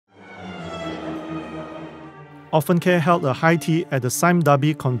OrphanCare held a high tea at the Sime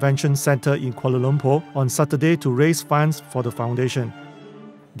Darby Convention Centre in Kuala Lumpur on Saturday to raise funds for the foundation.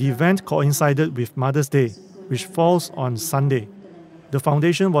 The event coincided with Mother's Day, which falls on Sunday. The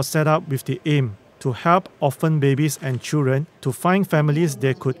foundation was set up with the aim to help orphan babies and children to find families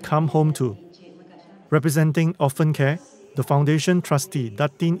they could come home to. Representing OrphanCare, the foundation trustee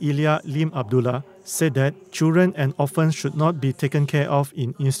Datin Ilya Lim Abdullah said that children and orphans should not be taken care of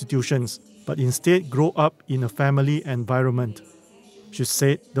in institutions, but instead grow up in a family environment. She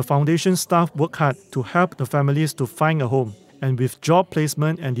said the foundation staff work hard to help the families to find a home, and with job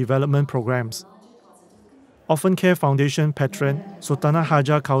placement and development programs. OrphanCare Foundation patron Sultana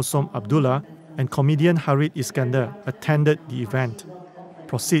Haja Kausom Abdullah and comedian Harid Iskandar attended the event.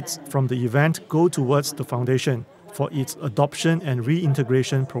 Proceeds from the event go towards the foundation for its adoption and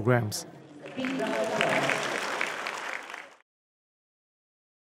reintegration programs.